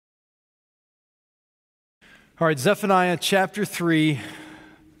All right, Zephaniah chapter 3,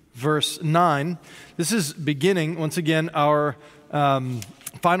 verse 9. This is beginning, once again, our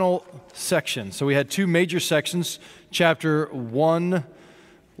final section. So we had two major sections, chapter 1,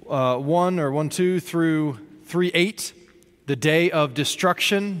 2 through 3:8, the day of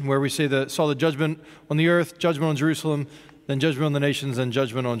destruction, where we saw the judgment on the earth, judgment on Jerusalem, then judgment on the nations, and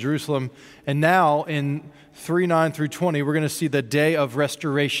judgment on Jerusalem. And now in 3:9 through 20, we're going to see the day of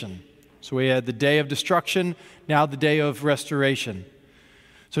restoration. So we had the day of destruction, now the day of restoration.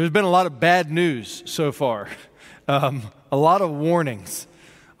 So there's been a lot of bad news so far, a lot of warnings,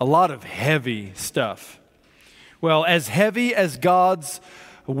 a lot of heavy stuff. Well, as heavy as God's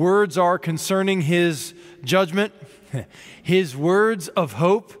words are concerning his judgment, his words of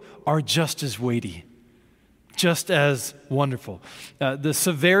hope are just as weighty, just as wonderful. The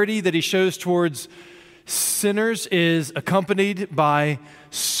severity that he shows towards sinners is accompanied by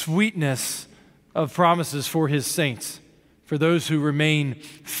sweetness of promises for his saints, for those who remain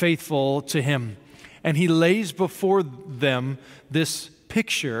faithful to him. And he lays before them this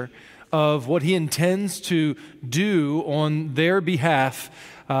picture of what he intends to do on their behalf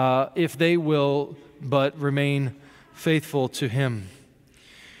if they will but remain faithful to him.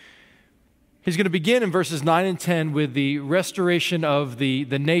 He's going to begin in verses 9 and 10 with the restoration of the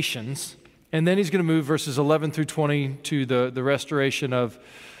nations, and then he's going to move verses 11 through 20 to the restoration of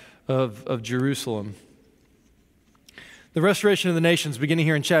Jerusalem. The restoration of the nations, beginning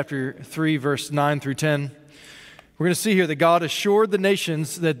here in chapter 3, verse 9 through 10. We're going to see here that God assured the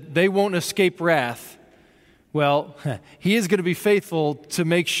nations that they won't escape wrath. Well, he is going to be faithful to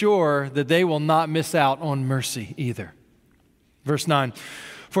make sure that they will not miss out on mercy either. Verse 9,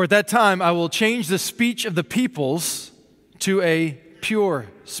 for at that time I will change the speech of the peoples to a pure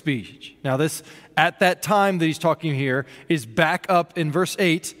speech. Now this, at that time that he's talking here, is back up in verse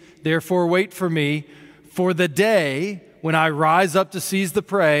 8. Therefore wait for me, for the day when I rise up to seize the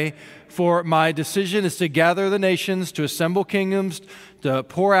prey, for my decision is to gather the nations, to assemble kingdoms, to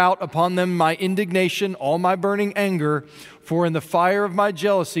pour out upon them my indignation, all my burning anger, for in the fire of my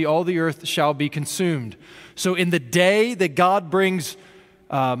jealousy all the earth shall be consumed. So in the day that God brings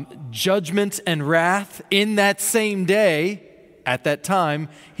judgment and wrath, in that same day, at that time,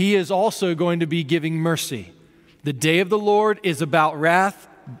 he is also going to be giving mercy. The day of the Lord is about wrath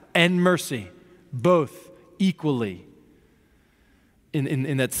and mercy, both equally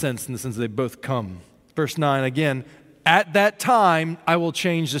in that sense, in the sense that they both come. Verse 9 again, at that time I will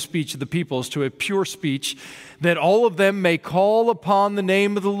change the speech of the peoples to a pure speech, that all of them may call upon the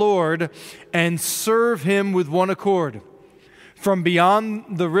name of the Lord and serve him with one accord. From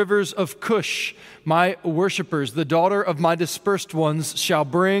beyond the rivers of Cush, my worshipers, the daughter of my dispersed ones, shall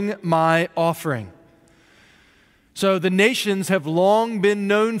bring my offering. So the nations have long been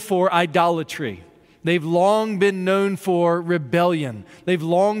known for idolatry. They've long been known for rebellion. They've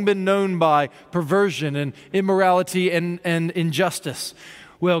long been known by perversion and immorality and injustice.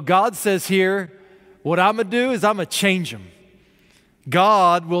 Well, God says here, what I'm going to do is I'm going to change them.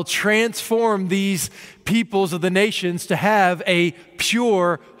 God will transform these peoples of the nations to have a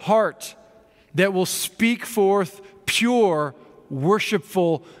pure heart that will speak forth pure,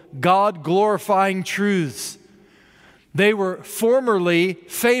 worshipful, God-glorifying truths. They were formerly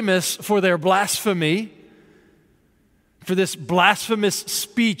famous for their blasphemy, for this blasphemous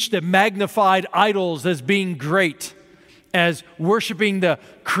speech that magnified idols as being great, as worshiping the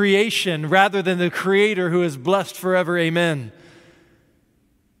creation rather than the Creator who is blessed forever. Amen.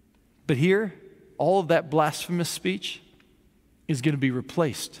 But here, all of that blasphemous speech is going to be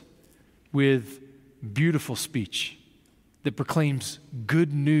replaced with beautiful speech that proclaims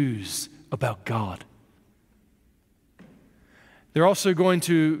good news about God. They're also going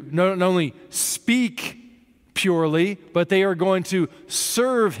to not only speak purely, but they are going to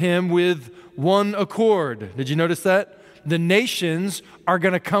serve him with one accord. Did you notice that? The nations are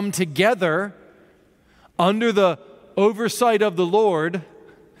going to come together under the oversight of the Lord,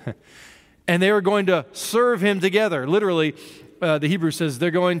 and they are going to serve him together. Literally, the Hebrew says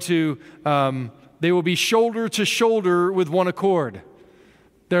they're going to, they will be shoulder to shoulder with one accord.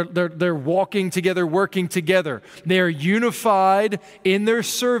 They're walking together, working together. They are unified in their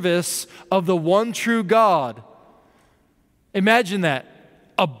service of the one true God. Imagine that.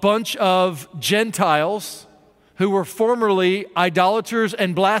 A bunch of Gentiles who were formerly idolaters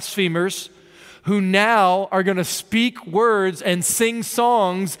and blasphemers, who now are going to speak words and sing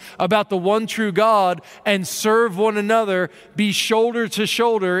songs about the one true God and serve one another, be shoulder to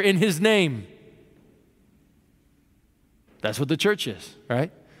shoulder in his name. That's what the church is,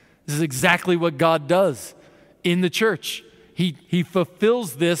 right? This is exactly what God does in the church. He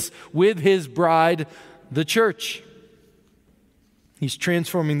fulfills this with his bride, the church. He's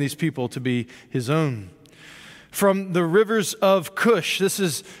transforming these people to be his own. From the rivers of Cush, this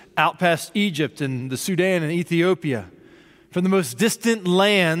is out past Egypt and the Sudan and Ethiopia. From the most distant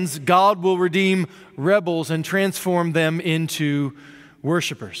lands, God will redeem rebels and transform them into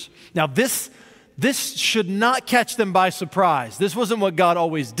worshipers. Now, this should not catch them by surprise. This wasn't what God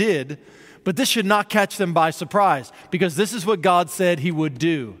always did, but this should not catch them by surprise because this is what God said he would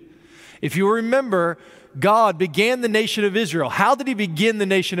do. If you remember, God began the nation of Israel. How did he begin the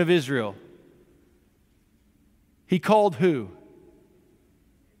nation of Israel? He called who?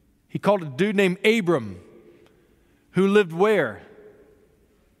 He called a dude named Abram, who lived where?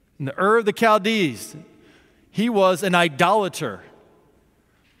 In the Ur of the Chaldees. He was an idolater.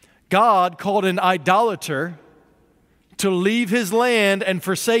 God called an idolater to leave his land and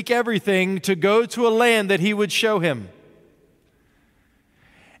forsake everything to go to a land that he would show him.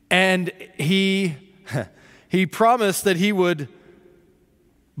 And he promised that he would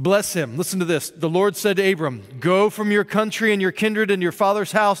bless him. Listen to this. The Lord said to Abram, "Go from your country and your kindred and your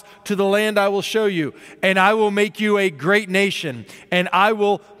father's house to the land I will show you, and I will make you a great nation, and I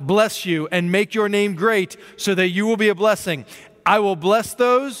will bless you and make your name great so that you will be a blessing. I will bless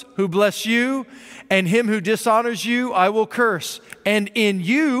those who bless you, and him who dishonors you I will curse. And in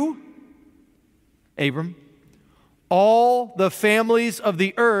you, Abram, all the families of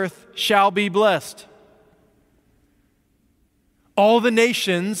the earth shall be blessed." All the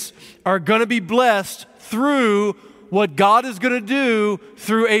nations are going to be blessed through what God is going to do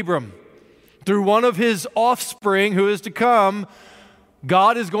through Abram. Through one of his offspring who is to come,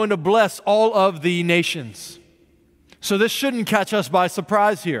 God is going to bless all of the nations. So this shouldn't catch us by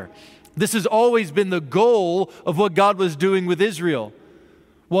surprise here. This has always been the goal of what God was doing with Israel,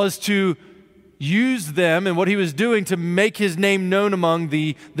 was to use them and what he was doing to make his name known among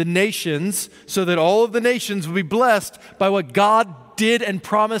the nations so that all of the nations would be blessed by what God did and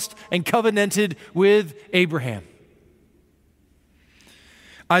promised and covenanted with Abraham.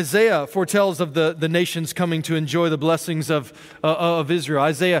 Isaiah foretells of the nations coming to enjoy the blessings of Israel.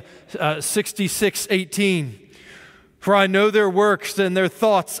 Isaiah 66:18. "For I know their works and their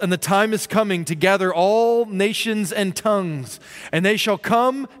thoughts, and the time is coming to gather all nations and tongues, and they shall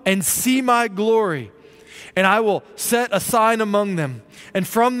come and see my glory. And I will set a sign among them, and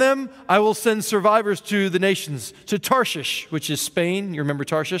from them I will send survivors to the nations, to Tarshish," which is Spain. You remember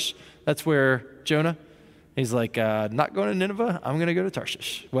Tarshish? That's where Jonah, he's like, not going to Nineveh, I'm going to go to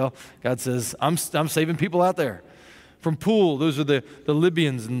Tarshish. Well, God says, I'm saving people out there. From Pool, those are the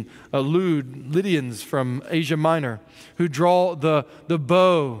Libyans and Lydians from Asia Minor who draw the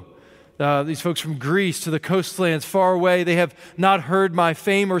bow. These folks from Greece to the coastlands far away, they have not heard my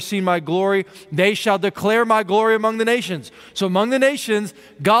fame or seen my glory. They shall declare my glory among the nations. So among the nations,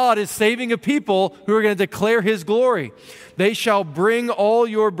 God is saving a people who are going to declare his glory. "They shall bring all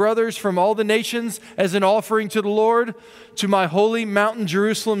your brothers from all the nations as an offering to the Lord, to my holy mountain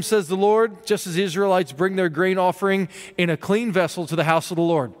Jerusalem, says the Lord, just as the Israelites bring their grain offering in a clean vessel to the house of the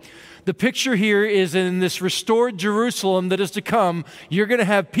Lord." The picture here is in this restored Jerusalem that is to come, you're going to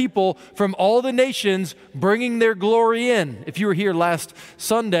have people from all the nations bringing their glory in. If you were here last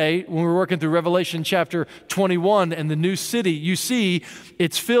Sunday when we were working through Revelation chapter 21 and the new city, you see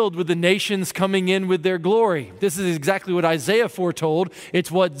it's filled with the nations coming in with their glory. This is exactly what Isaiah foretold. It's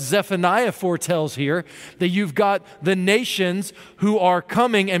what Zephaniah foretells here, that you've got the nations who are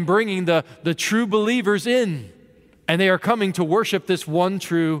coming and bringing the true believers in. And they are coming to worship this one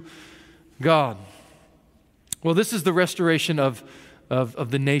true God. Well, this is the restoration of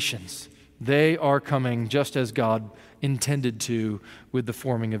the nations. They are coming just as God intended to with the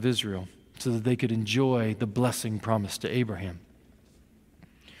forming of Israel, so that they could enjoy the blessing promised to Abraham.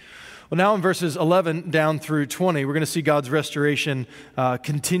 Well, now in verses 11 down through 20, we're going to see God's restoration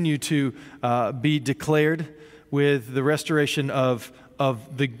continue to be declared with the restoration of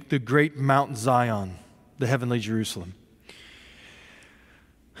the great Mount Zion, the heavenly Jerusalem.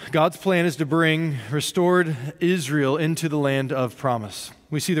 God's plan is to bring restored Israel into the land of promise.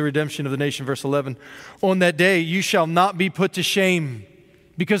 We see the redemption of the nation, verse 11. "On that day you shall not be put to shame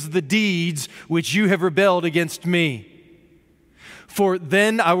because of the deeds which you have rebelled against me. For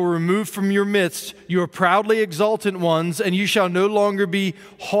then I will remove from your midst your proudly exultant ones, and you shall no longer be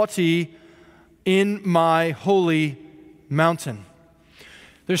haughty in my holy mountain."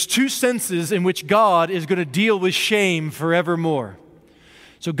 There's two senses in which God is going to deal with shame forevermore.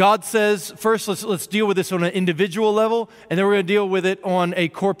 So God says, first, let's deal with this on an individual level, and then we're going to deal with it on a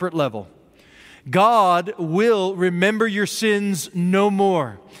corporate level. God will remember your sins no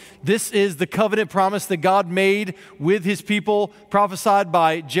more. This is the covenant promise that God made with his people, prophesied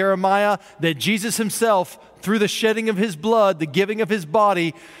by Jeremiah, that Jesus himself, through the shedding of his blood, the giving of his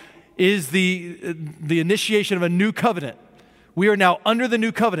body, is the initiation of a new covenant. We are now under the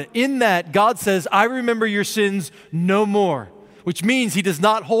new covenant. In that, God says, I remember your sins no more, which means he does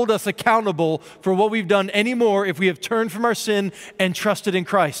not hold us accountable for what we've done anymore if we have turned from our sin and trusted in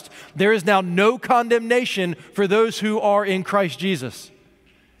Christ. There is now no condemnation for those who are in Christ Jesus.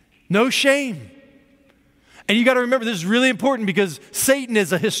 No shame. And you got to remember, this is really important because Satan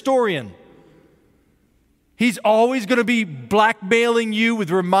is a historian. He's always going to be blackmailing you with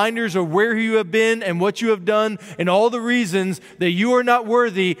reminders of where you have been and what you have done and all the reasons that you are not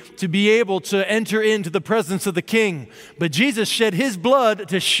worthy to be able to enter into the presence of the King. But Jesus shed his blood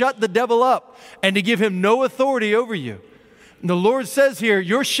to shut the devil up and to give him no authority over you. And the Lord says here,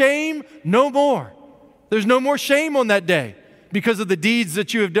 your shame, no more. There's no more shame on that day because of the deeds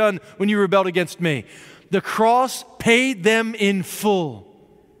that you have done when you rebelled against me. The cross paid them in full.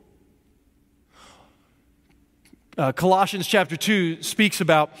 Colossians chapter 2 speaks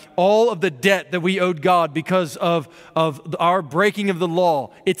about all of the debt that we owed God because of our breaking of the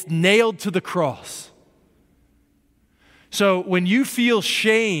law. It's nailed to the cross. So when you feel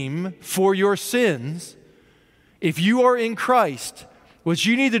shame for your sins, if you are in Christ, what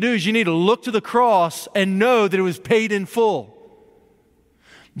you need to do is you need to look to the cross and know that it was paid in full.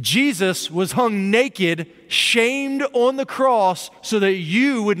 Jesus was hung naked, shamed on the cross so that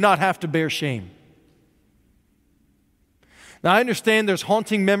you would not have to bear shame. Now, I understand there's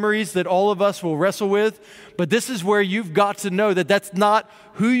haunting memories that all of us will wrestle with, but this is where you've got to know that that's not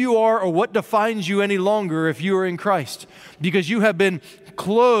who you are or what defines you any longer if you are in Christ. Because you have been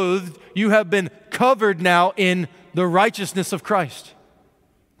clothed, you have been covered now in the righteousness of Christ.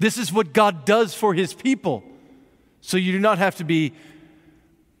 This is what God does for his people. So you do not have to be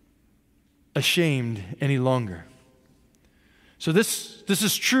ashamed any longer. So this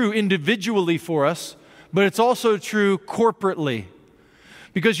is true individually for us, but it's also true corporately.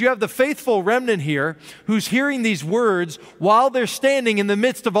 Because you have the faithful remnant here who's hearing these words while they're standing in the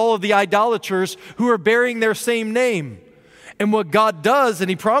midst of all of the idolaters who are bearing their same name. And what God does, and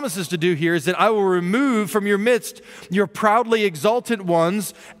he promises to do here, is that I will remove from your midst your proudly exalted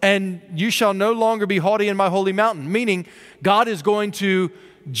ones, and you shall no longer be haughty in my holy mountain. Meaning, God is going to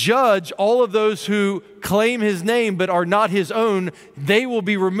judge all of those who claim his name but are not his own. They will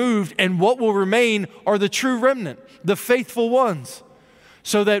be removed, and what will remain are the true remnant, the faithful ones.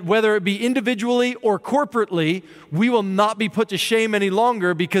 So that whether it be individually or corporately, we will not be put to shame any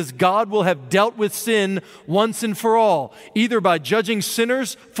longer because God will have dealt with sin once and for all, either by judging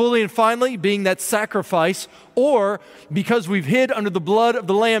sinners fully and finally, being that sacrifice, or because we've hid under the blood of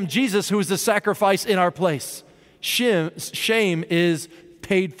the Lamb, Jesus, who is the sacrifice in our place. Shame is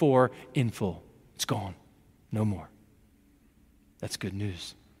paid for in full. It's gone. No more. That's good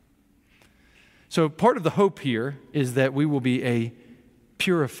news. So part of the hope here is that we will be a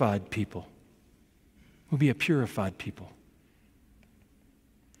purified people. We'll be a purified people.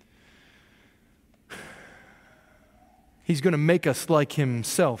 He's going to make us like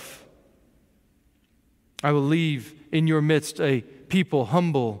himself. I will leave in your midst a people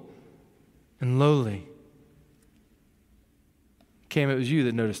humble and lowly. Cam, it was you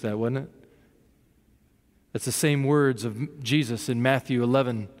that noticed that, wasn't it? That's the same words of Jesus in Matthew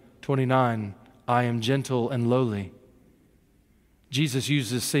 11:29. I am gentle and lowly. Jesus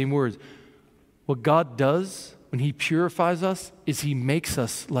uses the same words. What God does when he purifies us is he makes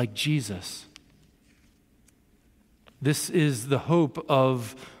us like Jesus. This is the hope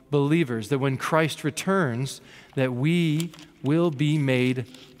of believers, that when Christ returns, that we will be made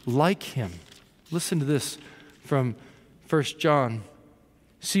like him. Listen to this from 1 John.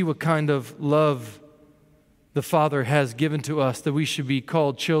 See what kind of love the Father has given to us, that we should be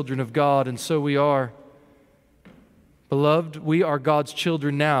called children of God, and so we are. Beloved, we are God's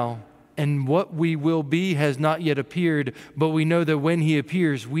children now, and what we will be has not yet appeared, but we know that when he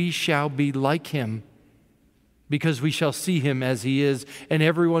appears, we shall be like him, because we shall see him as he is, and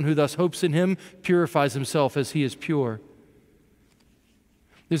everyone who thus hopes in him purifies himself as he is pure.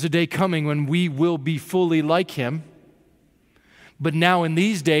 There's a day coming when we will be fully like him. But now in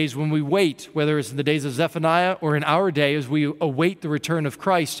these days when we wait, whether it's in the days of Zephaniah or in our day as we await the return of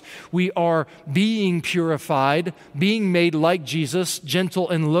Christ, we are being purified, being made like Jesus, gentle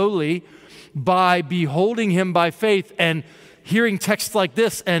and lowly, by beholding him by faith and hearing texts like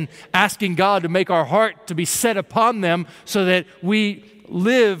this and asking God to make our heart to be set upon them so that we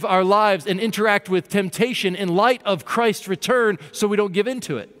live our lives and interact with temptation in light of Christ's return so we don't give in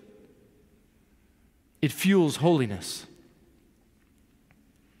to it. It fuels holiness.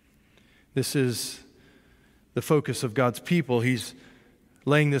 This is the focus of God's people. He's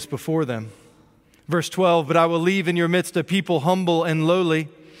laying this before them. Verse 12, but I will leave in your midst a people humble and lowly.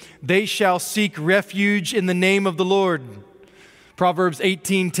 They shall seek refuge in the name of the Lord. Proverbs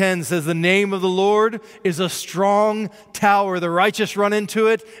 18:10 says, the name of the Lord is a strong tower. The righteous run into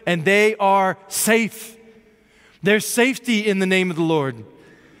it, and they are safe. There's safety in the name of the Lord.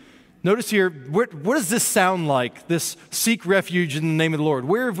 Notice here, what does this sound like, this seek refuge in the name of the Lord?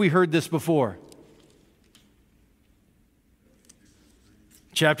 Where have we heard this before?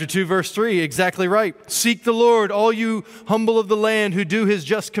 Chapter 2, verse 3, exactly right. Seek the Lord, all you humble of the land who do his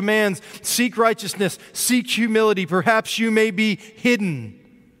just commands. Seek righteousness, seek humility. Perhaps you may be hidden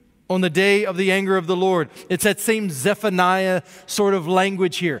on the day of the anger of the Lord. It's that same Zephaniah sort of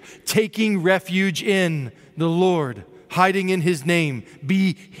language here. Taking refuge in the Lord, hiding in his name.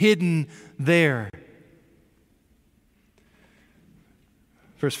 Be hidden there.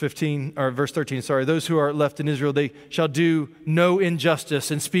 Verse 13, those who are left in Israel, they shall do no injustice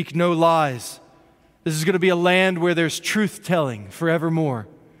and speak no lies. This is going to be a land where there's truth-telling forevermore.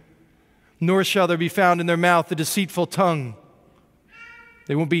 Nor shall there be found in their mouth a deceitful tongue.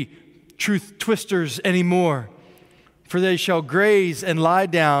 They won't be truth twisters anymore. For they shall graze and lie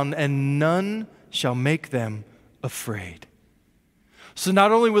down, and none shall make them afraid. So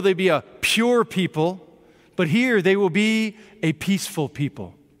not only will they be a pure people, but here they will be a peaceful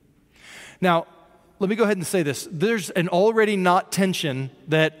people. Now, let me go ahead and say this. There's an already not tension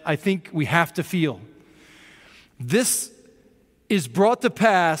that I think we have to feel. This is brought to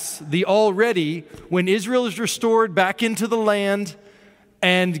pass, the already, when Israel is restored back into the land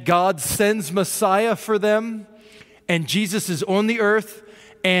and God sends Messiah for them and Jesus is on the earth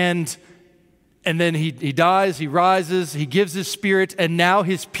and then he dies, he rises, he gives his spirit, and now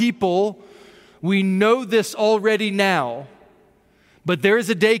his people, we know this already now, but there is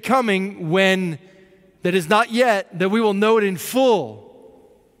a day coming when, that is not yet, that we will know it in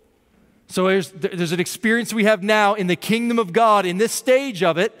full. So there's an experience we have now in the kingdom of God, in this stage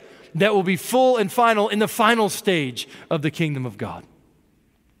of it, that will be full and final in the final stage of the kingdom of God.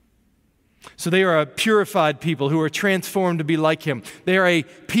 So they are a purified people who are transformed to be like him. They are a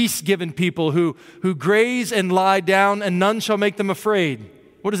peace-given people who graze and lie down, and none shall make them afraid.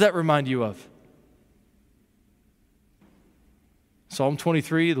 What does that remind you of? Psalm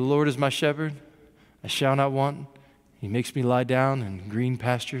 23, the Lord is my shepherd, I shall not want. He makes me lie down in green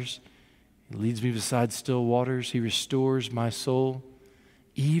pastures. He leads me beside still waters. He restores my soul.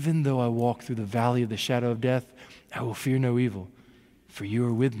 Even though I walk through the valley of the shadow of death, I will fear no evil, for you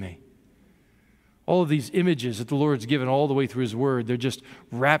are with me. All of these images that the Lord's given all the way through his word, they're just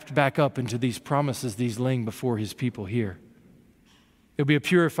wrapped back up into these promises that he's laying before his people here. It'll be a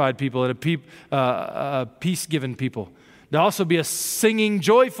purified people and a peace-given people. There'll also be a singing,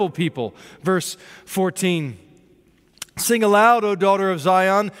 joyful people. Verse 14. Sing aloud, O daughter of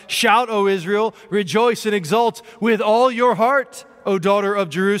Zion. Shout, O Israel. Rejoice and exult with all your heart, O daughter of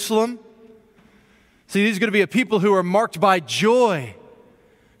Jerusalem. See, these are going to be a people who are marked by joy,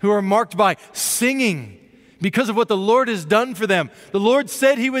 who are marked by singing because of what the Lord has done for them. The Lord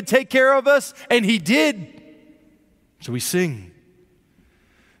said he would take care of us, and he did. So we sing.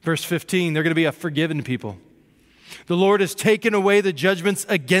 Verse 15, they're going to be a forgiven people. The Lord has taken away the judgments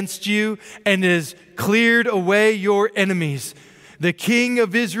against you and has cleared away your enemies. The King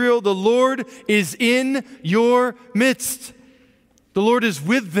of Israel, the Lord, is in your midst. The Lord is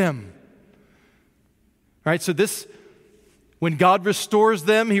with them. All right, so when God restores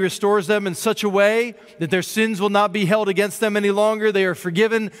them, he restores them in such a way that their sins will not be held against them any longer. They are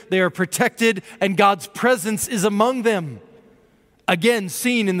forgiven, they are protected, and God's presence is among them. Again,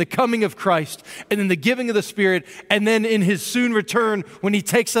 seen in the coming of Christ and in the giving of the Spirit, and then in his soon return when he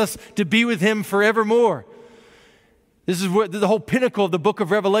takes us to be with him forevermore. This is what the whole pinnacle of the book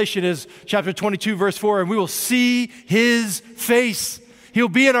of Revelation is, chapter 22, verse 4, and we will see his face. He'll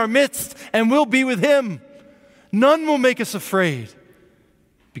be in our midst, and we'll be with him. None will make us afraid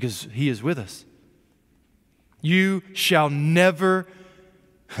because he is with us. You shall never,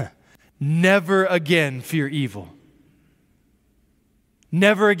 never again fear evil.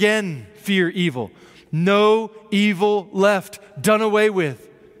 Never again fear evil. No evil left, done away with.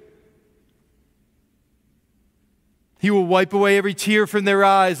 He will wipe away every tear from their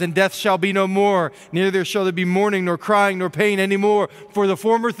eyes, and death shall be no more. Neither shall there be mourning, nor crying, nor pain anymore. For the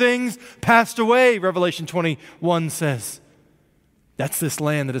former things passed away, Revelation 21 says. That's this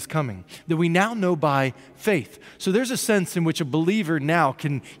land that is coming, that we now know by faith. So there's a sense in which a believer now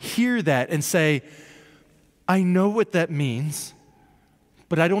can hear that and say, I know what that means,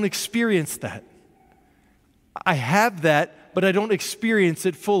 but I don't experience that. I have that, but I don't experience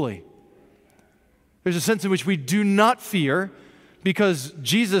it fully. There's a sense in which we do not fear because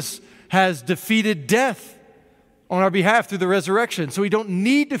Jesus has defeated death on our behalf through the resurrection. So we don't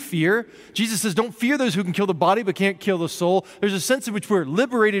need to fear. Jesus says, don't fear those who can kill the body but can't kill the soul. There's a sense in which we're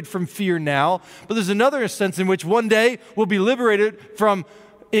liberated from fear now, but there's another sense in which one day we'll be liberated from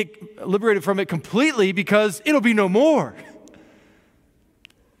it completely because it'll be no more.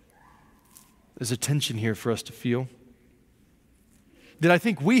 There's a tension here for us to feel. That I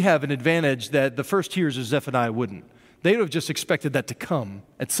think we have an advantage that the first hearers of Zephaniah wouldn't. They would have just expected that to come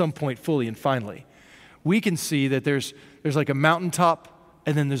at some point fully and finally. We can see that there's like a mountaintop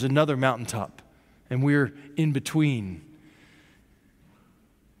and then there's another mountaintop. And we're in between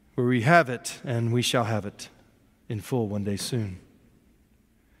where we have it and we shall have it in full one day soon.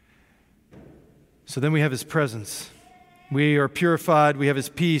 So then we have His presence. We are purified, we have His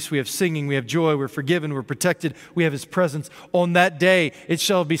peace, we have singing, we have joy, we're forgiven, we're protected, we have His presence. On that day, it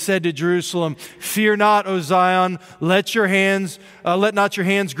shall be said to Jerusalem, fear not, O Zion, let not your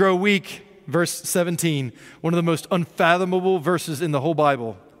hands grow weak. Verse 17, one of the most unfathomable verses in the whole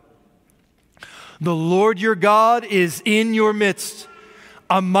Bible. The Lord your God is in your midst,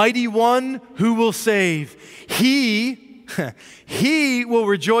 a mighty one who will save. He will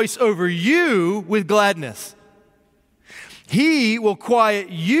rejoice over you with gladness. He will quiet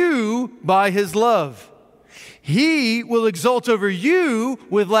you by His love. He will exult over you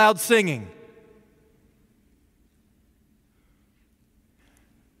with loud singing.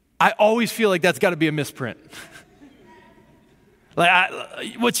 I always feel like that's got to be a misprint.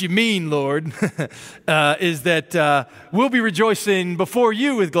 What you mean, Lord, is that we'll be rejoicing before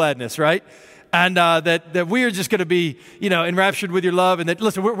you with gladness, right? And that we are just going to be, enraptured with your love, and that,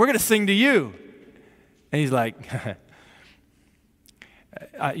 listen, we're going to sing to you. And He's like,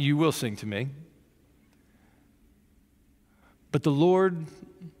 you will sing to me. But the Lord,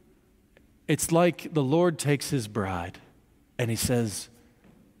 it's like the Lord takes His bride and He says,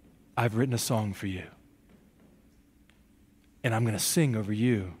 I've written a song for you. And I'm going to sing over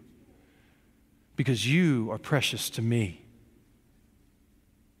you because you are precious to me.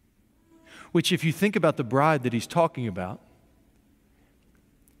 Which, if you think about the bride that He's talking about,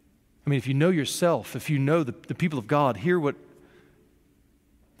 if you know yourself, if you know the people of God, hear what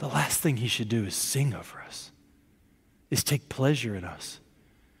the last thing He should do is sing over us, is take pleasure in us.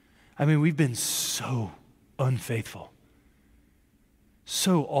 We've been so unfaithful.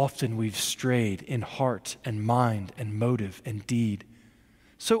 So often we've strayed in heart and mind and motive and deed.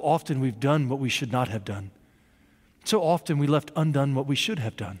 So often we've done what we should not have done. So often we left undone what we should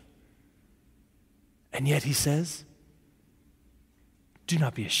have done. And yet He says, do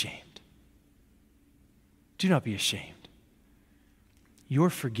not be ashamed. Do not be ashamed. You're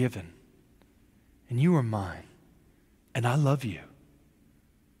forgiven, and you are mine, and I love you.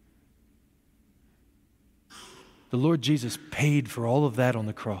 The Lord Jesus paid for all of that on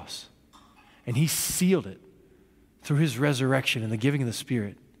the cross, and He sealed it through His resurrection and the giving of the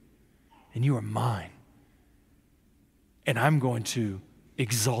Spirit, and you are mine. And I'm going to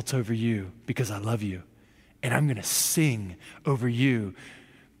exalt over you because I love you, and I'm going to sing over you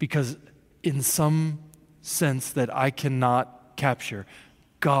because in some sense that I cannot capture,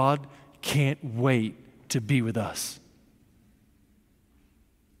 God can't wait to be with us.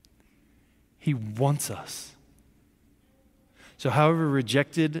 He wants us. So however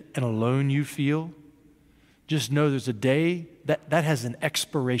rejected and alone you feel, just know there's a day that has an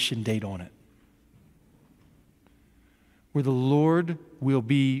expiration date on it, where the Lord will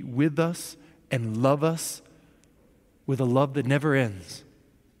be with us and love us with a love that never ends.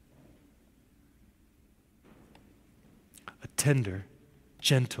 A tender,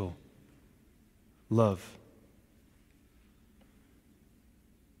 gentle love.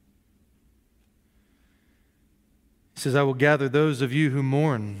 He says, I will gather those of you who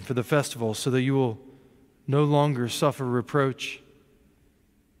mourn for the festival so that you will no longer suffer reproach.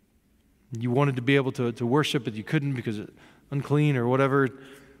 You wanted to be able to worship, but you couldn't because it's unclean or whatever.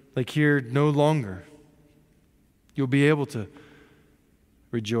 Like here, no longer. You'll be able to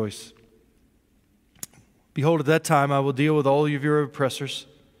rejoice. Behold, at that time I will deal with all of your oppressors,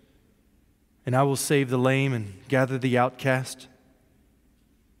 and I will save the lame and gather the outcast.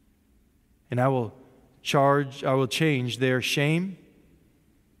 And I will change their shame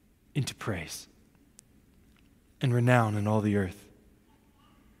into praise and renown in all the earth.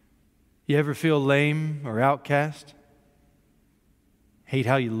 You ever feel lame or outcast? Hate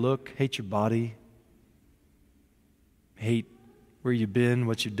how you look, hate your body, hate where you've been,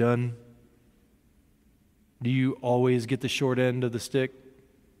 what you've done? Do you always get the short end of the stick?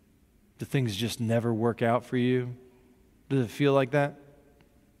 Do things just never work out for you? Does it feel like that?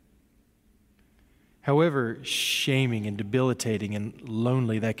 However shaming and debilitating and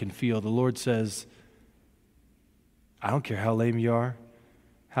lonely that can feel, the Lord says, I don't care how lame you are,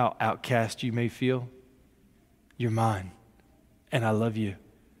 how outcast you may feel, you're mine, and I love you,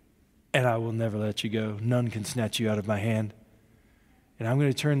 and I will never let you go. None can snatch you out of my hand. And I'm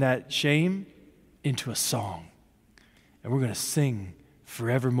going to turn that shame into a song, and we're going to sing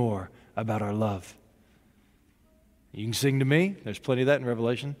forevermore about our love. You can sing to me, there's plenty of that in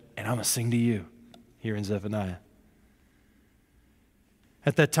Revelation, and I'm going to sing to you here in Zephaniah.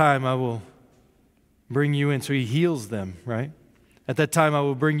 At that time, I will bring you in. So he heals them, right? At that time, I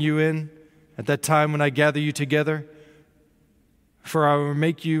will bring you in. At that time, when I gather you together, for I will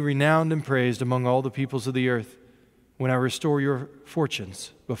make you renowned and praised among all the peoples of the earth, when I restore your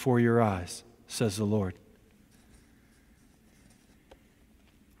fortunes before your eyes, says the Lord.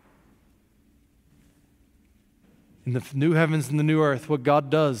 In the new heavens and the new earth, what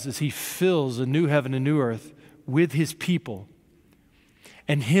God does is he fills a new heaven and new earth with his people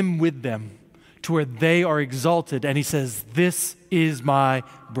and him with them to where they are exalted. And he says, this is my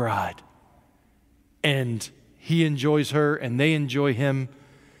bride. And he enjoys her and they enjoy him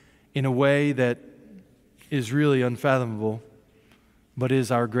in a way that is really unfathomable, but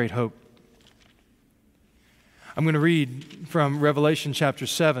is our great hope. I'm going to read from Revelation chapter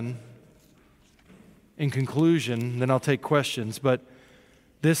 7 in conclusion, then I'll take questions. But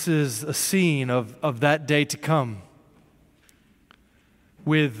this is a scene of that day to come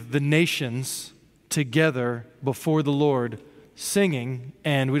with the nations together before the Lord singing,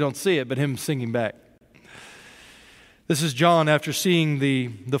 and we don't see it, but him singing back. This is John after seeing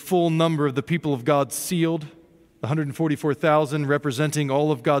the full number of the people of God sealed, 144,000 representing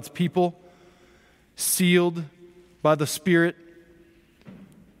all of God's people, sealed by the Spirit.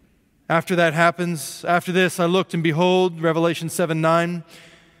 After that happens, after this I looked and behold, Revelation 7:9,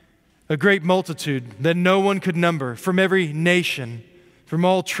 a great multitude that no one could number from every nation, from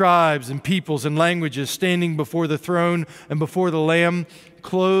all tribes and peoples and languages, standing before the throne and before the Lamb,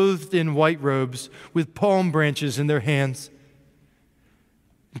 clothed in white robes, with palm branches in their hands,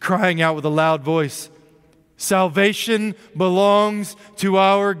 and crying out with a loud voice, salvation belongs to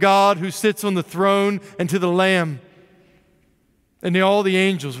our God who sits on the throne and to the Lamb. And all the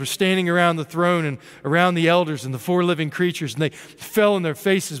angels were standing around the throne and around the elders and the four living creatures, and they fell on their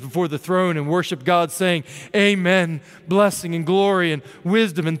faces before the throne and worshiped God, saying, Amen, blessing and glory and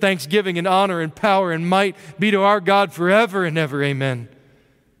wisdom and thanksgiving and honor and power and might be to our God forever and ever. Amen.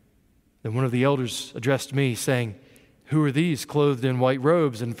 Then one of the elders addressed me, saying, who are these clothed in white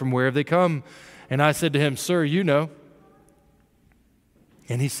robes, and from where have they come? And I said to him, Sir, you know.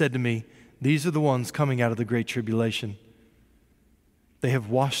 And he said to me, these are the ones coming out of the great tribulation. They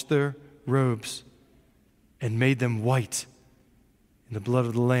have washed their robes and made them white in the blood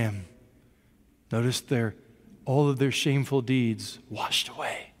of the Lamb. Notice all of their shameful deeds washed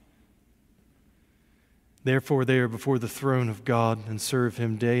away. Therefore they are before the throne of God and serve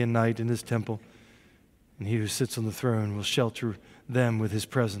him day and night in his temple. And he who sits on the throne will shelter them with his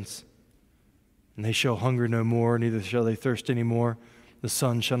presence. And they shall hunger no more, neither shall they thirst any more. The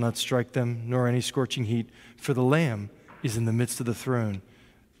sun shall not strike them, nor any scorching heat, for the Lamb is in the midst of the throne.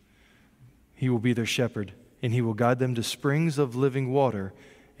 He will be their shepherd, and he will guide them to springs of living water,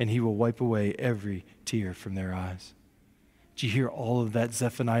 and he will wipe away every tear from their eyes. Do you hear all of that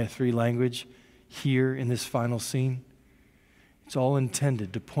Zephaniah 3 language here in this final scene? It's all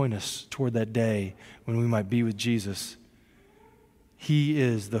intended to point us toward that day when we might be with Jesus. He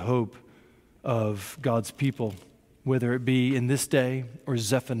is the hope of God's people, whether it be in this day or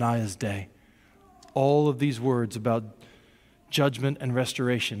Zephaniah's day. All of these words about judgment and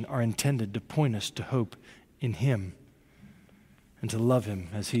restoration are intended to point us to hope in him and to love him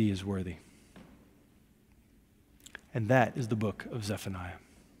as he is worthy. And that is the book of Zephaniah.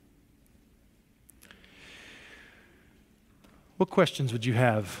 What questions would you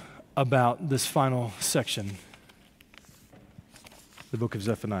have about this final section, the book of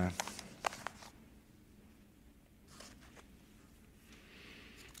Zephaniah?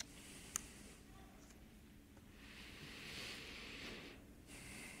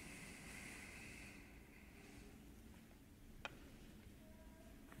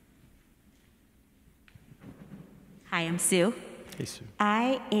 Hi, I'm Sue. Hey, Sue.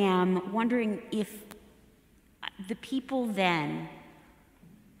 I am wondering if the people then,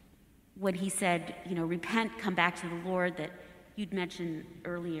 when he said, repent, come back to the Lord, that you'd mentioned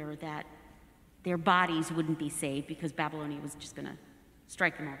earlier that their bodies wouldn't be saved because Babylonia was just going to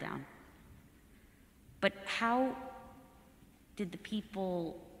strike them all down. But how did the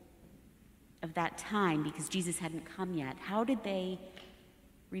people that time, because Jesus hadn't come yet, how did they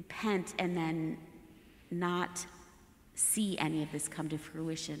repent and then not see any of this come to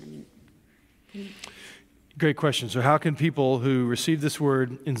fruition? I mean, can you... Great question. So how can people who received this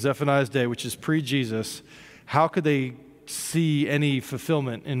word in Zephaniah's day, which is pre-Jesus, how could they see any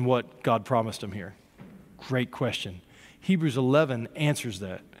fulfillment in what God promised them here? Great question. Hebrews 11 answers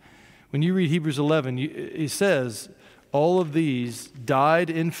that. When you read Hebrews 11, it says, all of these died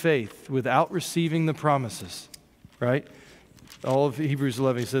in faith without receiving the promises, right? All of Hebrews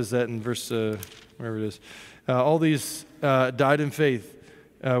 11 says that in verse, wherever it is. All these died in faith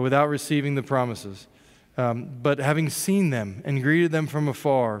without receiving the promises. But having seen them and greeted them from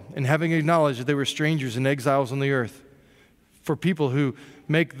afar, and having acknowledged that they were strangers and exiles on the earth, for people who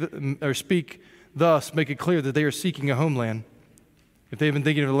speak thus, make it clear that they are seeking a homeland. If they had been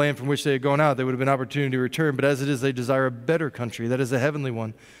thinking of the land from which they had gone out, there would have been opportunity to return. But as it is, they desire a better country, that is a heavenly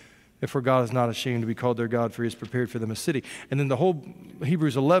one. Therefore, God is not ashamed to be called their God, for he has prepared for them a city. And then the whole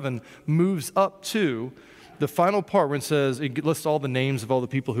Hebrews 11 moves up to the final part where it says, it lists all the names of all the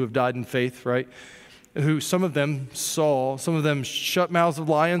people who have died in faith, right? Who some of them saw, some of them shut mouths of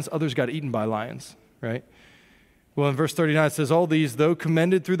lions, others got eaten by lions, right? Well, in verse 39, it says, all these, though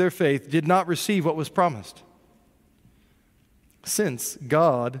commended through their faith, did not receive what was promised, since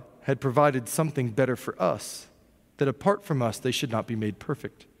God had provided something better for us, that apart from us, they should not be made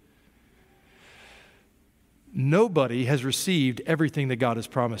perfect. Nobody has received everything that God has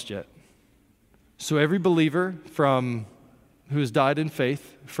promised yet. So every believer who has died in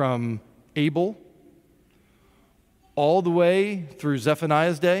faith, from Abel all the way through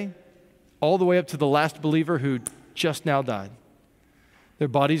Zephaniah's day, all the way up to the last believer who just now died. Their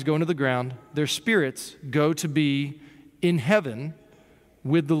bodies go into the ground. Their spirits go to be in heaven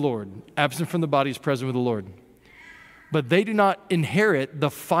with the Lord. Absent from the body is present with the Lord. But they do not inherit the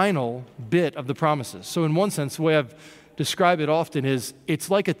final bit of the promises. So in one sense, the way I've described it often is it's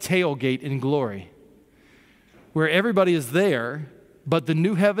like a tailgate in glory, where everybody is there, but the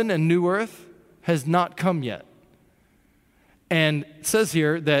new heaven and new earth has not come yet. And it says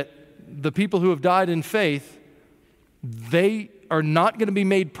here that the people who have died in faith, they are not going to be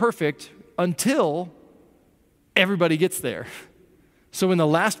made perfect until everybody gets there. So when the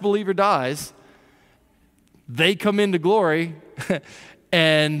last believer dies, they come into glory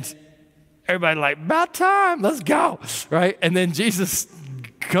and everybody like, about time, let's go, right? And then Jesus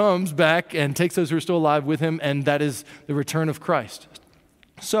comes back and takes those who are still alive with him, and that is the return of Christ.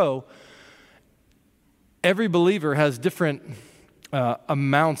 So every believer has different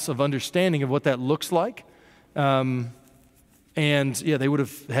amounts of understanding of what that looks like. And yeah, they would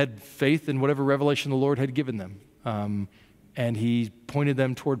have had faith in whatever revelation the Lord had given them. And he pointed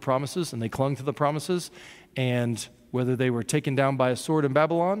them toward promises, and they clung to the promises. And whether they were taken down by a sword in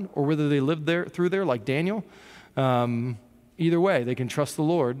Babylon or whether they lived through there like Daniel, either way, they can trust the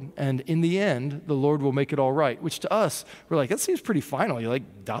Lord. And in the end, the Lord will make it all right, which to us, we're like, that seems pretty final. You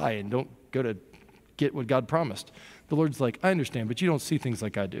like die and don't go to get what God promised. The Lord's like, I understand, but you don't see things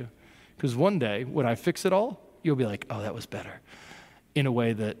like I do. Because one day, when I fix it all, you'll be like, oh, that was better, in a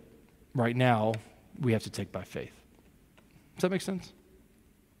way that right now we have to take by faith. Does that make sense?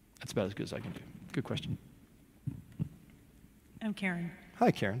 That's about as good as I can do. Good question. I'm Karen. Hi,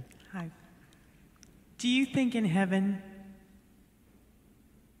 Karen. Hi. Do you think in heaven,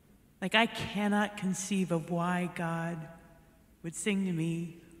 like I cannot conceive of why God would sing to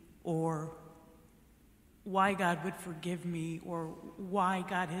me, or why God would forgive me, or why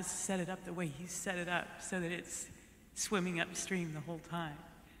God has set it up the way he's set it up so that it's swimming upstream the whole time.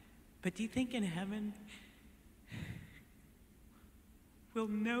 But do you think in heaven we'll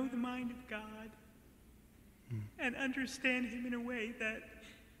know the mind of God and understand him in a way that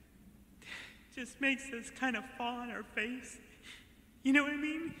just makes us kind of fall on our face? You know what I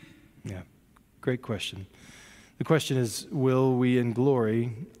mean? Yeah, great question. The question is, will we in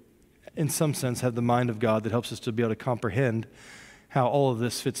glory, in some sense, have the mind of God that helps us to be able to comprehend how all of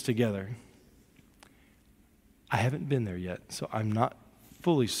this fits together? I haven't been there yet, so I'm not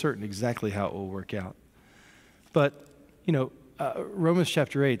fully certain exactly how it will work out. But, Romans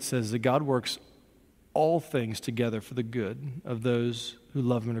chapter 8 says that God works all things together for the good of those who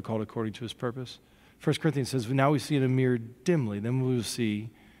love him and are called according to his purpose. 1 Corinthians says, now we see in a mirror dimly, then we will see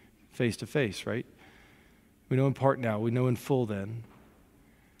face to face, right? We know in part now, we know in full then.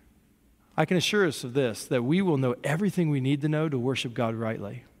 I can assure us of this, that we will know everything we need to know to worship God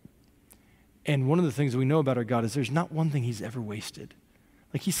rightly. And one of the things that we know about our God is there's not one thing he's ever wasted.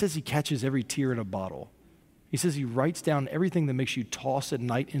 Like he says he catches every tear in a bottle. He says he writes down everything that makes you toss at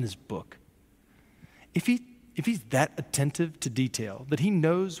night in his book. If he's that attentive to detail, that he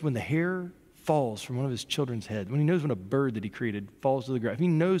knows when the hair falls from one of his children's head, when he knows when a bird that he created falls to the ground, if he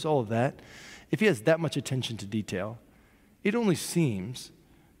knows all of that, if he has that much attention to detail, it only seems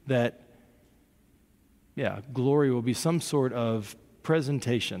that, glory will be some sort of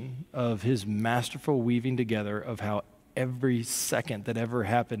presentation of his masterful weaving together of how every second that ever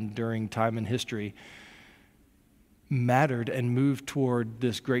happened during time and history mattered and moved toward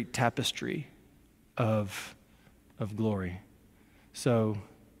this great tapestry of glory. So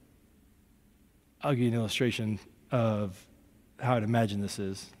I'll give you an illustration of how I'd imagine this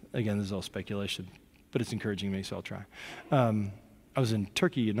is. Again, this is all speculation, but it's encouraging me, so I'll try. I was in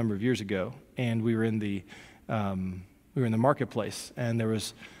Turkey a number of years ago, and we were in the marketplace, and there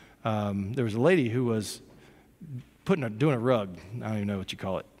was a lady who was doing a rug. I don't even know what you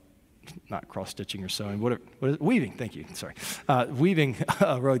call it. Not cross-stitching or sewing, whatever. What is it? Weaving, thank you, sorry. Weaving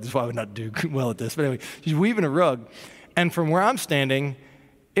a rug, that's why I would not do well at this. But anyway, she's weaving a rug. And from where I'm standing,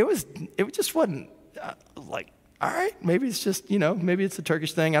 it just wasn't like, all right, maybe it's just, maybe it's a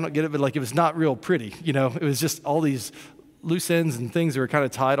Turkish thing. I don't get it, but like it was not real pretty. It was just all these loose ends and things that were kind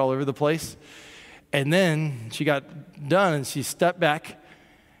of tied all over the place. And then she got done and she stepped back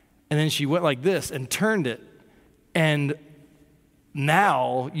and then she went like this and turned it. And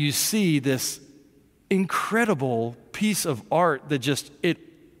now you see this incredible piece of art that it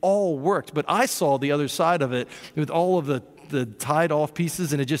all worked. But I saw the other side of it with all of the tied off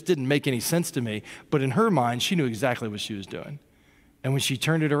pieces, and it just didn't make any sense to me. But in her mind, she knew exactly what she was doing. And when she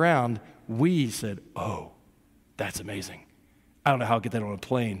turned it around, we said, oh, that's amazing. I don't know how I'll get that on a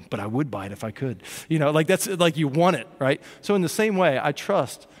plane, but I would buy it if I could. That's like you want it, right? So in the same way, I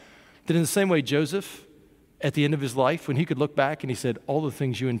trust that in the same way Joseph, at the end of his life, when he could look back and he said, all the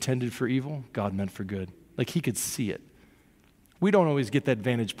things you intended for evil, God meant for good. Like he could see it. We don't always get that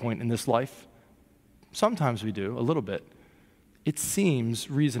vantage point in this life. Sometimes we do, a little bit. It seems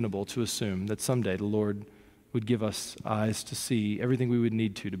reasonable to assume that someday the Lord would give us eyes to see everything we would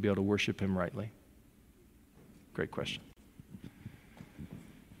need to be able to worship him rightly. Great question.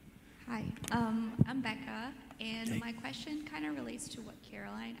 Hi, I'm Becca, and my question kind of relates to what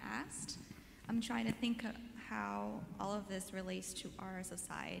Caroline asked. I'm trying to think of how all of this relates to our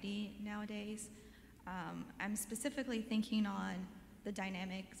society nowadays. I'm specifically thinking on the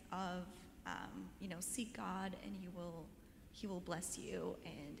dynamics of, seek God and He will bless you,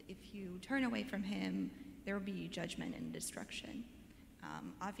 and if you turn away from Him, there will be judgment and destruction.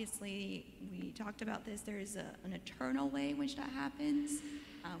 Obviously, we talked about this. There is an eternal way in which that happens,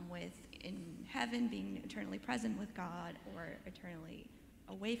 with in heaven being eternally present with God or eternally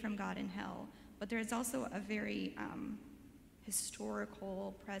away from God in hell. But there is also a very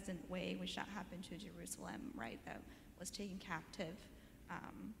historical, present way in which that happened to Jerusalem, right, that was taken captive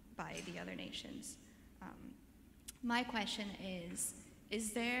by the other nations. My question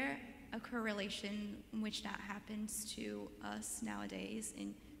is there a correlation in which that happens to us nowadays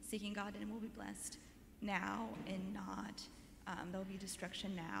in seeking God and we'll be blessed now and not? There'll be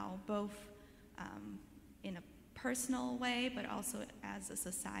destruction now, both in a personal way, but also as a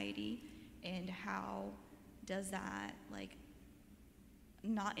society. And how does that,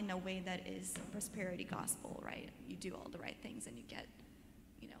 not in a way that is prosperity gospel, right? You do all the right things and you get,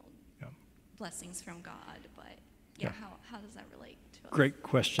 blessings from God, but how does that relate to us? Great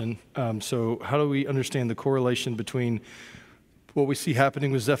question. So how do we understand the correlation between what we see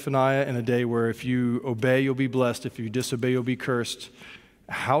happening with Zephaniah in a day where if you obey, you'll be blessed, if you disobey, you'll be cursed?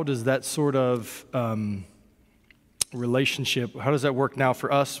 How does that sort of relationship, how does that work now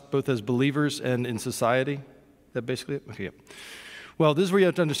for us, both as believers and in society? Is that basically it? Okay. Well, this is where you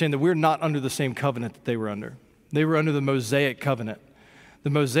have to understand that we're not under the same covenant that they were under. They were under the Mosaic covenant. The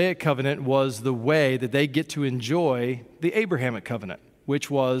Mosaic covenant was the way that they get to enjoy the Abrahamic covenant,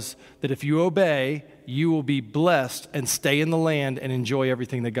 which was that if you obey, you will be blessed and stay in the land and enjoy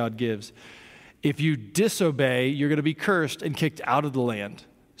everything that God gives. If you disobey, you're going to be cursed and kicked out of the land.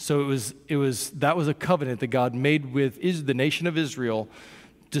 So that was a covenant that God made with the nation of Israel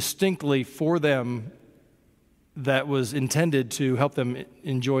distinctly for them, that was intended to help them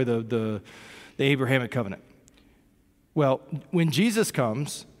enjoy the Abrahamic covenant. Well, when Jesus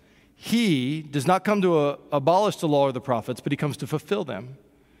comes, he does not come to abolish the law or the prophets, but he comes to fulfill them.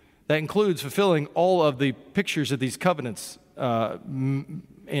 That includes fulfilling all of the pictures that these covenants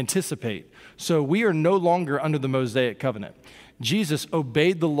anticipate. So we are no longer under the Mosaic covenant. Jesus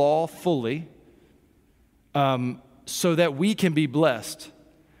obeyed the law fully so that we can be blessed.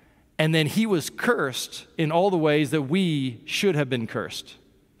 And then he was cursed in all the ways that we should have been cursed.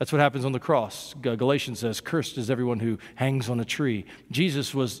 That's what happens on the cross. Galatians says, cursed is everyone who hangs on a tree.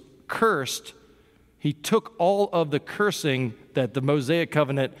 Jesus was cursed He took all of the cursing that the Mosaic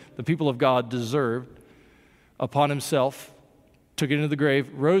covenant, the people of God, deserved upon himself, took it into the grave,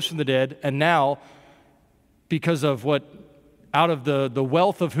 rose from the dead, and now, because of out of the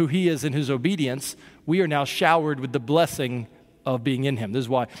wealth of who he is in his obedience, we are now showered with the blessing of being in him. This is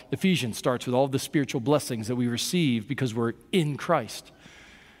why Ephesians starts with all the spiritual blessings that we receive because we're in Christ.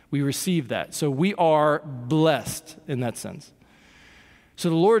 We receive that. So we are blessed in that sense. So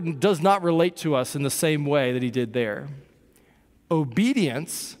the Lord does not relate to us in the same way that he did there.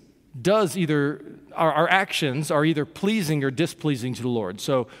 Obedience does our actions are either pleasing or displeasing to the Lord.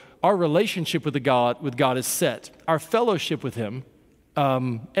 So our relationship with God is set. Our fellowship with him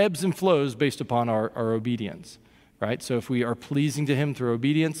ebbs and flows based upon our obedience, right? So if we are pleasing to him through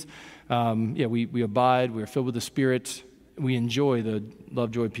obedience, we abide, we are filled with the Spirit, we enjoy the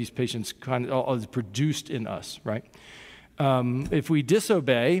love, joy, peace, patience, all is produced in us, right? If we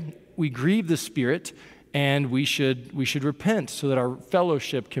disobey, we grieve the Spirit, and we should repent so that our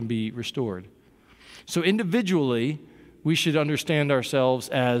fellowship can be restored. So individually, we should understand ourselves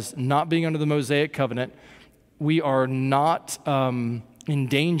as not being under the Mosaic covenant. We are not in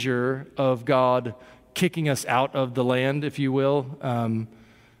danger of God kicking us out of the land, if you will,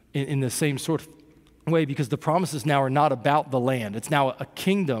 in the same sort of way, because the promises now are not about the land. It's now a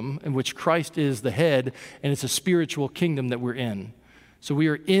kingdom in which Christ is the head, and it's a spiritual kingdom that we're in. So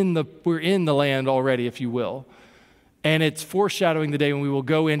we're in the land already, if you will. And it's foreshadowing the day when we will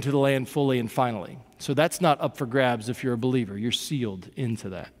go into the land fully and finally. So that's not up for grabs if you're a believer. You're sealed into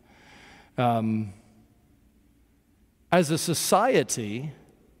that. As a society,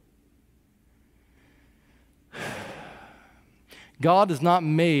 God has not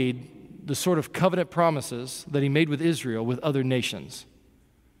made the sort of covenant promises that he made with Israel with other nations.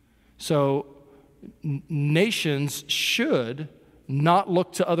 So nations should not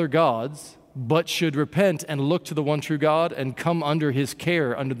look to other gods, but should repent and look to the one true God and come under his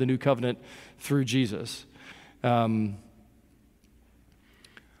care under the new covenant through Jesus.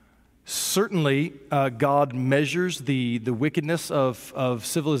 Certainly, God measures the wickedness of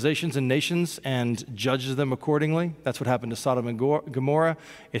civilizations and nations and judges them accordingly. That's what happened to Sodom and Gomorrah.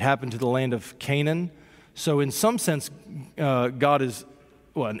 It happened to the land of Canaan. So in some sense, God is,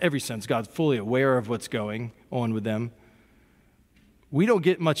 in every sense, God's fully aware of what's going on with them. We don't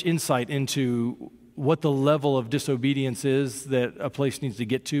get much insight into what the level of disobedience is that a place needs to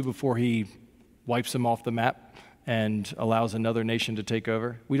get to before he wipes them off the map and allows another nation to take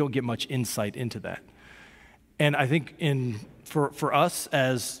over. We don't get much insight into that. And I think for us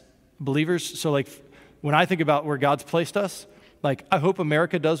as believers, so like when I think about where God's placed us, like I hope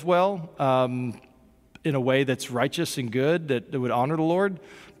America does well in a way that's righteous and good, that would honor the Lord.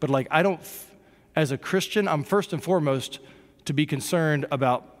 But like as a Christian, I'm first and foremost to be concerned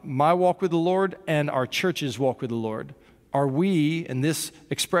about my walk with the Lord and our church's walk with the Lord. Are we, in this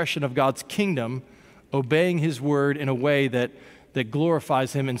expression of God's kingdom, obeying his word in a way that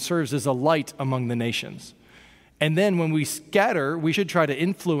glorifies him and serves as a light among the nations? And then when we scatter, we should try to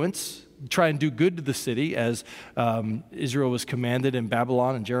influence, try and do good to the city, as Israel was commanded in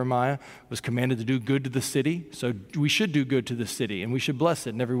Babylon, and Jeremiah was commanded to do good to the city. So we should do good to the city, and we should bless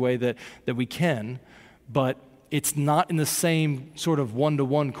it in every way that we can. But it's not in the same sort of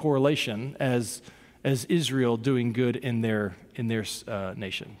one-to-one correlation as Israel doing good in their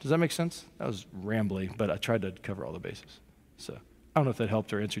nation. Does that make sense? That was rambly, but I tried to cover all the bases. So I don't know if that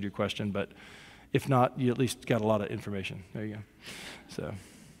helped or answered your question, but if not, you at least got a lot of information. There you go. So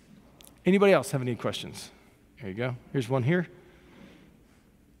anybody else have any questions? There you go. Here's one here.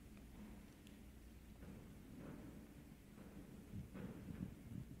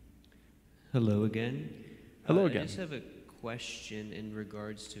 Hello again. Hello again. I just have a question in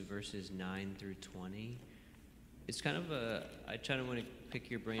regards to verses 9 through 20. It's kind of I want to pick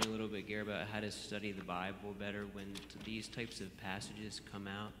your brain a little bit, Gary, about how to study the Bible better when these types of passages come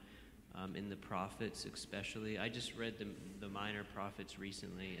out, in the prophets especially. I just read the minor prophets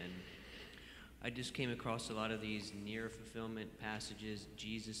recently, and I just came across a lot of these near fulfillment passages,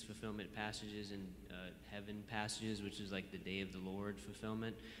 Jesus fulfillment passages, and heaven passages, which is like the day of the Lord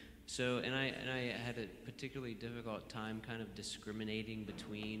fulfillment. So, and I had a particularly difficult time kind of discriminating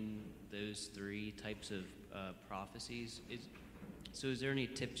between those three types of prophecies. Is there any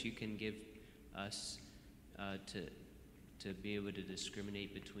tips you can give us to be able to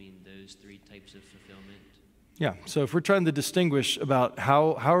discriminate between those three types of fulfillment? Yeah, so if we're trying to distinguish about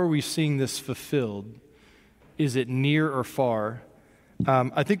how are we seeing this fulfilled, is it near or far?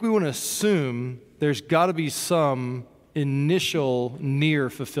 I think we want to assume there's got to be some initial near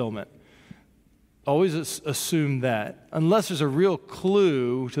fulfillment. Always assume that, unless there's a real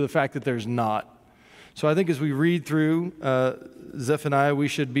clue to the fact that there's not. So I think as we read through Zephaniah, we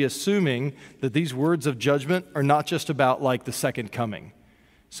should be assuming that these words of judgment are not just about like the second coming.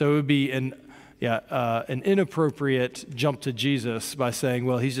 So it would be an inappropriate jump to Jesus by saying,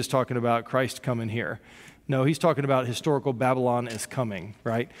 well, he's just talking about Christ coming here. No, he's talking about historical Babylon is coming,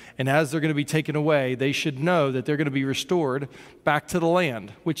 right? And as they're going to be taken away, they should know that they're going to be restored back to the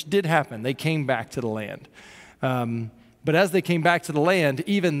land, which did happen. They came back to the land. But as they came back to the land,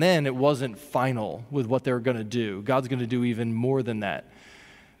 even then it wasn't final with what they were going to do. God's going to do even more than that.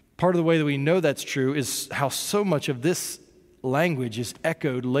 Part of the way that we know that's true is how so much of this language is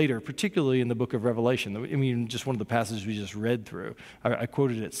echoed later, particularly in the book of Revelation. I mean, just one of the passages we just read through. I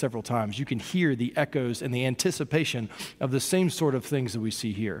quoted it several times. You can hear the echoes and the anticipation of the same sort of things that we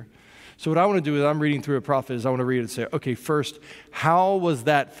see here. So what I want to do is I'm reading through a prophet is I want to read it and say, okay, first, how was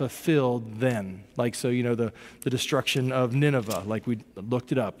that fulfilled then? Like, so, the destruction of Nineveh, like we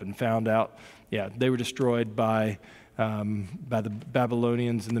looked it up and found out, they were destroyed by the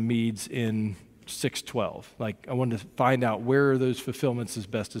Babylonians and the Medes in 612. Like, I wanted to find out where are those fulfillments as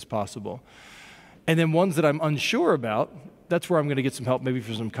best as possible. And then ones that I'm unsure about, that's where I'm going to get some help maybe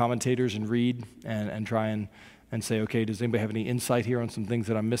from some commentators and read and try and say, okay, does anybody have any insight here on some things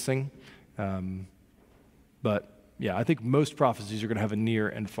that I'm missing? But I think most prophecies are going to have a near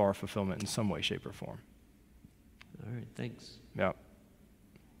and far fulfillment in some way, shape, or form. All right, thanks. Yeah.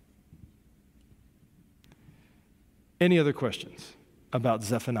 Any other questions about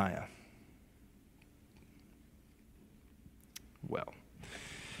Zephaniah? Well,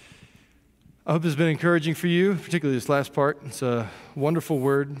 I hope this has been encouraging for you, particularly this last part. It's a wonderful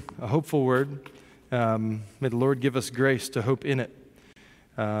word, a hopeful word. May the Lord give us grace to hope in it.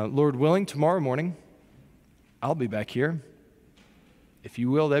 Lord willing, tomorrow morning, I'll be back here. If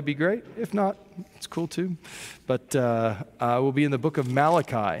you will, that'd be great. If not, it's cool too. But I will be in the book of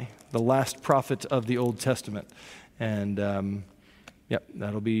Malachi, the last prophet of the Old Testament. And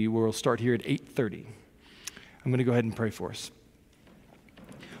that'll be where we'll start here at 8:30. I'm going to go ahead and pray for us.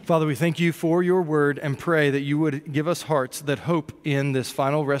 Father, we thank you for your word and pray that you would give us hearts that hope in this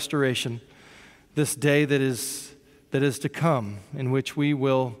final restoration, this day that is to come, in which we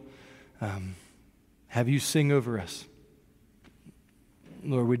will have you sing over us.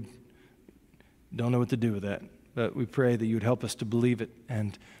 Lord, we don't know what to do with that, but we pray that you would help us to believe it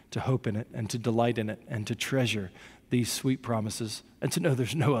and to hope in it and to delight in it and to treasure these sweet promises and to know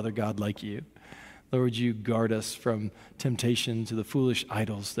there's no other God like you. Lord, you guard us from temptation to the foolish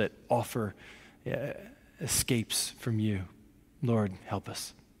idols that offer escapes from you. Lord, help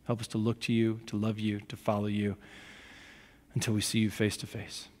us. Help us to look to you, to love you, to follow you until we see you face to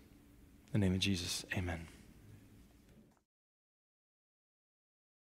face. In the name of Jesus, amen.